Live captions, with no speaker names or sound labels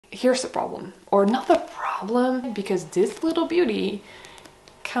here's the problem, or not the problem, because this little beauty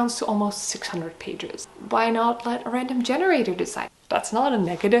counts to almost 600 pages. Why not let a random generator decide? That's not a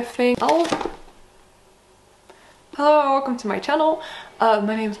negative thing. Oh, hello, welcome to my channel.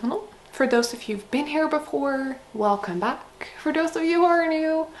 My name is Manon. For those of you who've been here before, welcome back. For those of you who are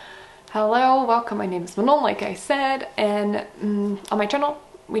new, hello, welcome. My name is Manon, like I said, and on my channel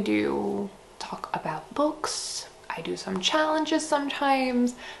we do talk about books. I do some challenges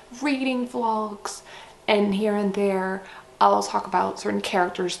sometimes, reading vlogs, and here and there I'll talk about certain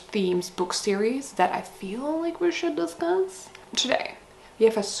characters, themes, book series that I feel like we should discuss. Today we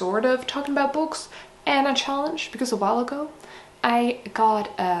have a sort of talking about books and a challenge, because a while ago I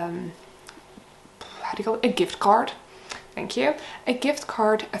got how do you call it? A gift card. Thank you. A gift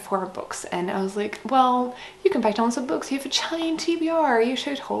card for books, and I was like, well, you can buy tons of books, you have a giant TBR, you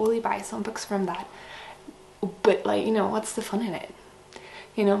should totally buy some books from that. But like, you know, what's the fun in it?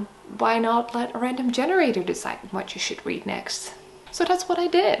 You know, why not let a random generator decide what you should read next? So that's what I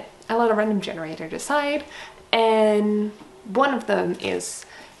did. I let a random generator decide, and one of them is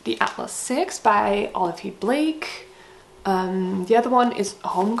The Atlas 6 by Olivia Blake. The other one is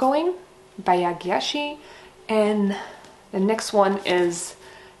Homegoing by Yaa Gyasi, and the next one is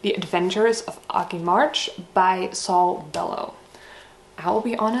The Adventures of Augie by Saul Bellow. I will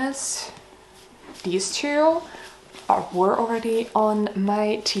be honest, these two were already on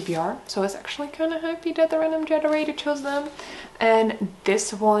my TBR, so I was actually kind of happy that the random generator chose them. And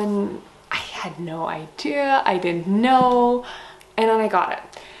this one, I had no idea, I didn't know, and then I got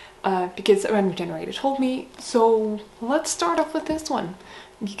it because the random generator told me. So let's start off with this one,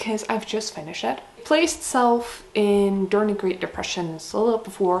 because I've just finished it. It placed itself in during the Great Depression, a little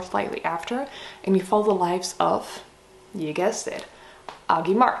before, slightly after, and we follow the lives of, you guessed it,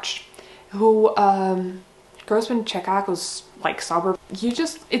 Augie, who grows up in Chicago's like suburb.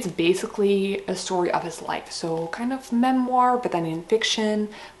 It's basically a story of his life, so kind of memoir, but then in fiction,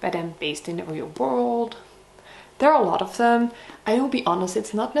 but then based in the real world. There are a lot of them. I will be honest,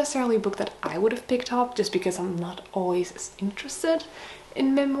 it's not necessarily a book that I would have picked up, just because I'm not always as interested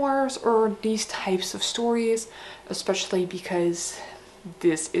in memoirs or these types of stories, especially because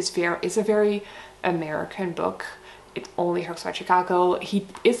this is a very American book. It only talks about Chicago. He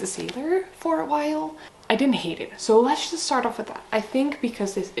is a sailor for a while. I didn't hate it, so let's just start off with that. I think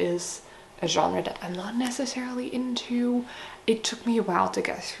because this is a genre that I'm not necessarily into, it took me a while to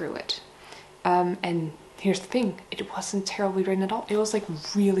get through it. And here's the thing, it wasn't terribly written at all. It was like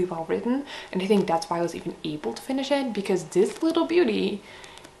really well written, and I think that's why I was even able to finish it, because this little beauty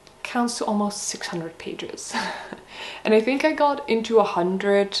counts to almost 600 pages. And I think I got into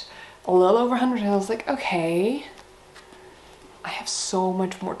 100, a little over 100, and I was like, okay, I have so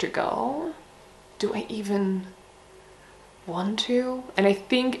much more to go. Do I even want to? And I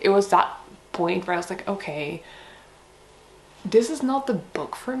think it was that point where I was like, okay, this is not the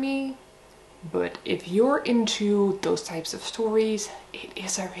book for me, but if you're into those types of stories, it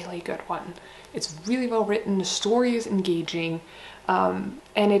is a really good one. It's really well written, the story is engaging, and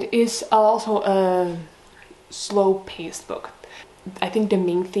it is also a slow-paced book. I think the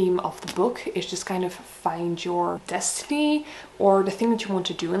main theme of the book is just kind of find your destiny or the thing that you want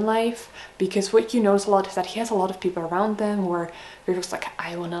to do in life, because what you notice a lot is that he has a lot of people around them where they're just like,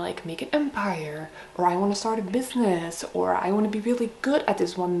 I want to like make an empire, or I want to start a business, or I want to be really good at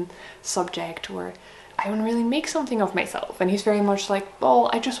this one subject, or I want to really make something of myself. And he's very much like,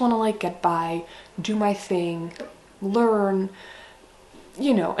 well, I just want to like get by, do my thing, learn,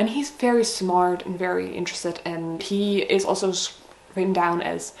 you know. And he's very smart and very interested, and he is also written down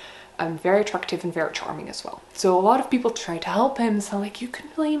as very attractive and very charming as well. So a lot of people try to help him, so like, you can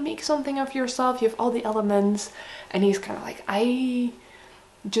really make something of yourself, you have all the elements. And he's kind of like, I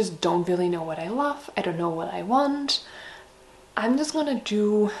just don't really know what I love, I don't know what I want, I'm just gonna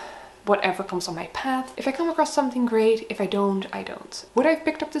do whatever comes on my path. If I come across something, great. If I don't, I don't. Would I have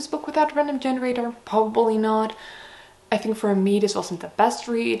picked up this book without a random generator? Probably not. I think for me this wasn't the best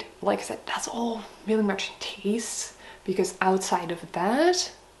read. Like I said, that's all really much taste, because outside of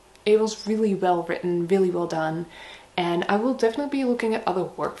that, it was really well written, really well done. And I will definitely be looking at other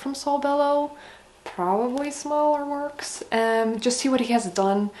work from Saul Bellow, probably smaller works, just see what he has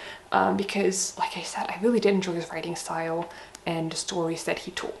done, because like I said, I really did enjoy his writing style and the stories that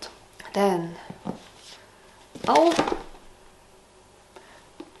he told. Then I'll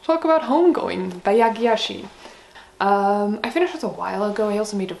talk about Homegoing by Yaa Gyasi. I finished it a while ago. I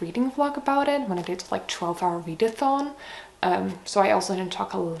also made a reading vlog about it when I did like 12-hour readathon. So I also didn't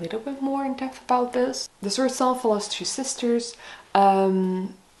talk a little bit more in depth about this. The story itself follows two sisters.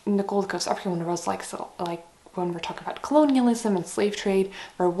 Nicole goes up here when the was like when we're talking about colonialism and slave trade,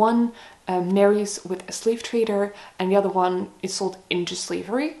 where one marries with a slave trader and the other one is sold into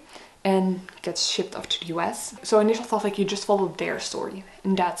slavery and gets shipped off to the US. So I initially thought like you just follow their story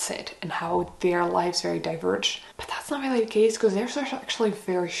and that's it, and how their lives very diverge. But that's not really the case, because theirs are actually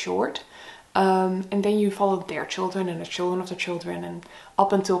very short. And then you follow their children and the children of the children and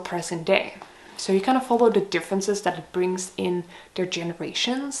up until present day. So you kind of follow the differences that it brings in their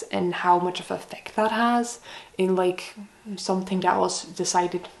generations and how much of an effect that has in like something that was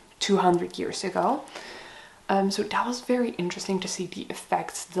decided 200 years ago. So that was very interesting to see the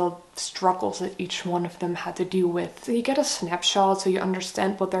effects, the struggles that each one of them had to deal with. So you get a snapshot, so you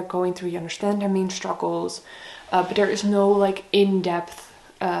understand what they're going through, you understand their main struggles, but there is no like in-depth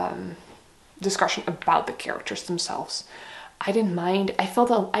discussion about the characters themselves. I didn't mind. I felt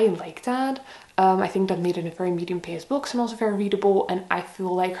that I liked that. I think that made it a very medium-paced book and also very readable, and I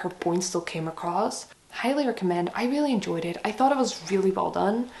feel like her points still came across. Highly recommend. I really enjoyed it. I thought it was really well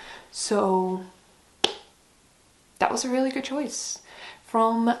done, so that was a really good choice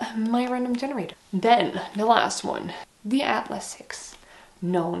from my random generator. Then the last one, the Atlas 6,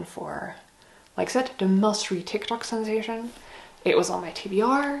 known for, like I said, the must-read TikTok sensation. It was on my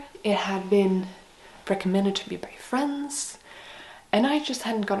TBR. It had been recommended to me by friends, and I just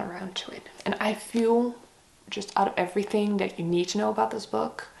hadn't gone around to it. And I feel, just out of everything that you need to know about this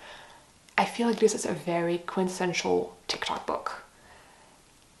book, I feel like this is a very quintessential TikTok book.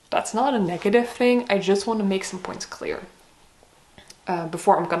 That's not a negative thing, I just want to make some points clear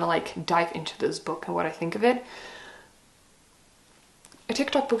before I'm gonna like dive into this book and what I think of it.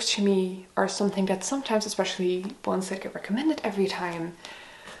 TikTok books to me are something that sometimes, especially ones that get recommended every time,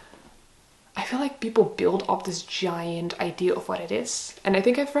 I feel like people build up this giant idea of what it is. And I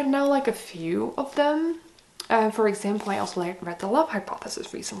think I've read now like a few of them. For example, I also read The Love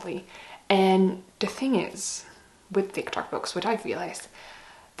Hypothesis recently. And the thing is, with TikTok books, what I've realized,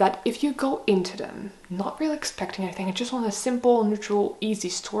 that if you go into them not really expecting anything and just want a simple, neutral, easy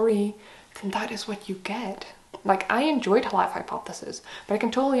story, then that is what you get. Like, I enjoyed The Love Hypothesis, but I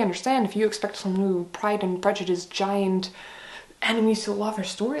can totally understand if you expect some new Pride and Prejudice giant enemies to lover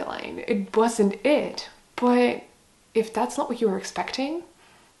storyline. It wasn't it. But if that's not what you were expecting,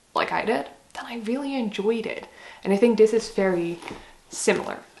 like I did, then I really enjoyed it. And I think this is very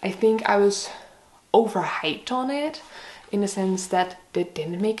similar. I think I was overhyped on it in the sense that it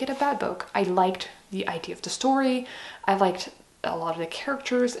didn't make it a bad book. I liked the idea of the story. I liked a lot of the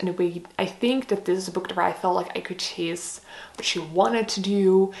characters and the way. I think that this is a book where I felt like I could chase what she wanted to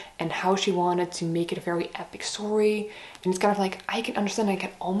do and how she wanted to make it a very epic story. And it's kind of like, I can understand, I can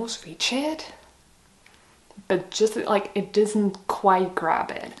almost reach it, but just like it doesn't quite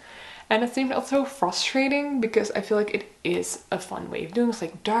grab it. And it seemed also frustrating because I feel like it is a fun way of doing this,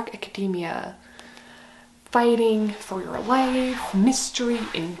 like dark academia, fighting for your life, mystery,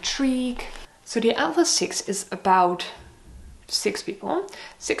 intrigue. So the Atlas 6 is about 6 people,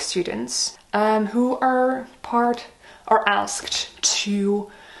 6 students, who are asked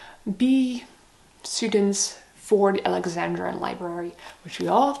to be students for the Alexandrian Library, which we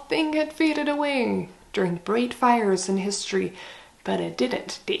all think had faded away during great fires in history, but it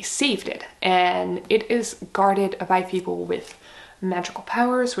didn't. They saved it, and it is guarded by people with magical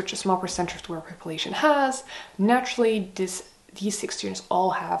powers, which a small percentage of the world population has. Naturally, these 6 students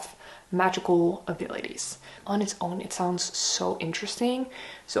all have magical abilities. On its own, it sounds so interesting,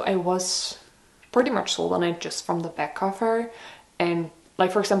 so I was pretty much sold on it just from the back cover. And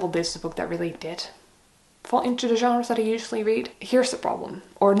like, for example, this is a book that really did fall into the genres that I usually read. Here's the problem,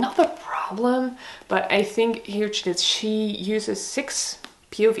 or not the problem, but I think here she uses 6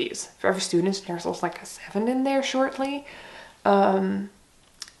 POVs for every student. There's also like a 7 in there shortly.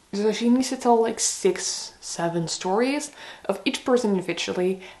 So she needs to tell like 6-7 stories of each person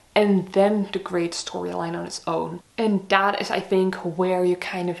individually, and then the great storyline on its own. And that is, I think, where you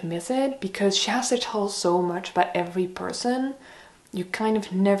kind of miss it, because she has to tell so much about every person. You kind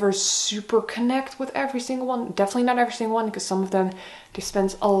of never super connect with every single one. Definitely not every single one, because some of them she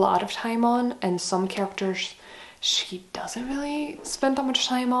spends a lot of time on, and some characters she doesn't really spend that much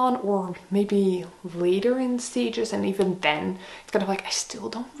time on, or maybe later in stages, and even then it's kind of like, I still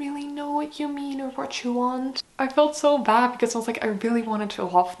don't really know what you mean or what you want. I felt so bad because I was like, I really wanted to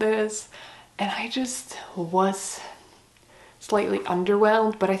love this, and I just was slightly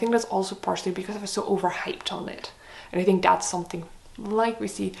underwhelmed. But I think that's also partially because I was so overhyped on it, and I think that's something like we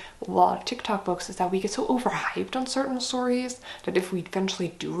see a lot of TikTok books, is that we get so overhyped on certain stories that if we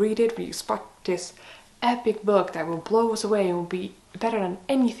eventually do read it, we expect this epic book that will blow us away and will be better than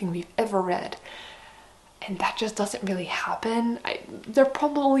anything we've ever read. And that just doesn't really happen. There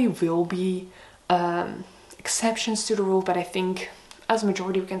probably will be exceptions to the rule, but I think as a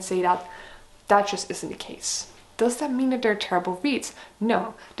majority we can say that that just isn't the case. Does that mean that they're terrible reads?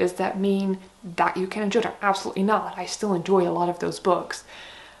 No. Does that mean that you can enjoy them? Absolutely not. I still enjoy a lot of those books.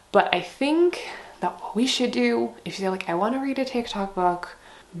 But I think that what we should do, if you say like, I want to read a TikTok book,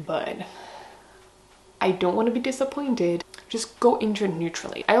 but I don't want to be disappointed, just go into it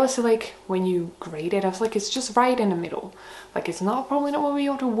neutrally. I also like when you grade it, I was like, it's just right in the middle. Like it's not probably not one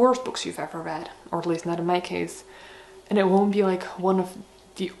of the worst books you've ever read, or at least not in my case. And it won't be like one of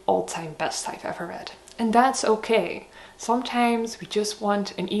the all-time best I've ever read. And that's okay. Sometimes we just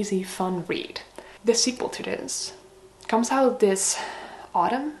want an easy, fun read. The sequel to this comes out this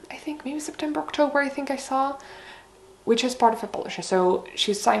autumn, I think, maybe September, October, I think I saw, which is part of a publisher. So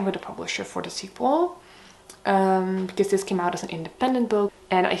she's signed with a publisher for the sequel, because this came out as an independent book.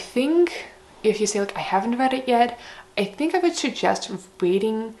 And I think if you say like, I haven't read it yet, I think I would suggest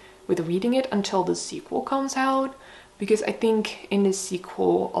waiting with reading it until the sequel comes out, because I think in the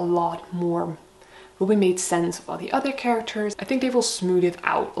sequel a lot more will be made sense of all the other characters. I think they will smooth it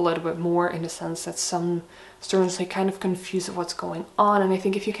out a little bit more, in the sense that some stories are kind of confused of what's going on, and I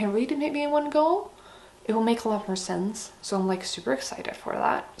think if you can read it maybe in one go, it will make a lot more sense. So I'm like super excited for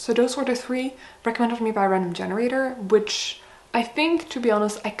that. So those were the 3 recommended to me by a random generator, which I think, to be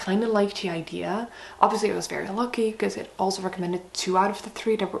honest, I kind of liked the idea. Obviously I was very lucky because it also recommended 2 out of the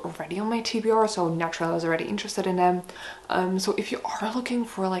 3 that were already on my TBR, so naturally I was already interested in them. So if you are looking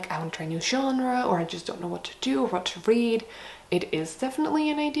for like, I want to try a new genre, or I just don't know what to do or what to read, it is definitely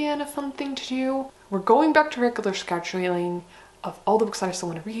an idea and a fun thing to do. We're going back to regular scheduling of all the books that I still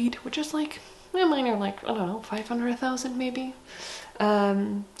want to read, which is like, mine are like, I don't know, 500,000 maybe.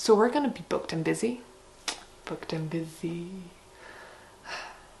 So we're gonna be booked and busy. Booked and busy.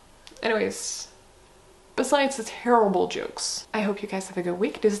 Anyways, besides the terrible jokes, I hope you guys have a good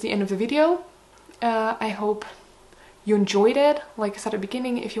week. This is the end of the video. I hope you enjoyed it. Like I said at the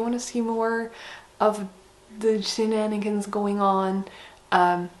beginning, if you want to see more of the shenanigans going on,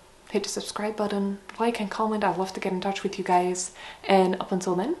 hit the subscribe button, like and comment. I'd love to get in touch with you guys. And up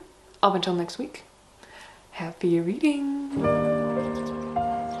until then, up until next week, happy reading!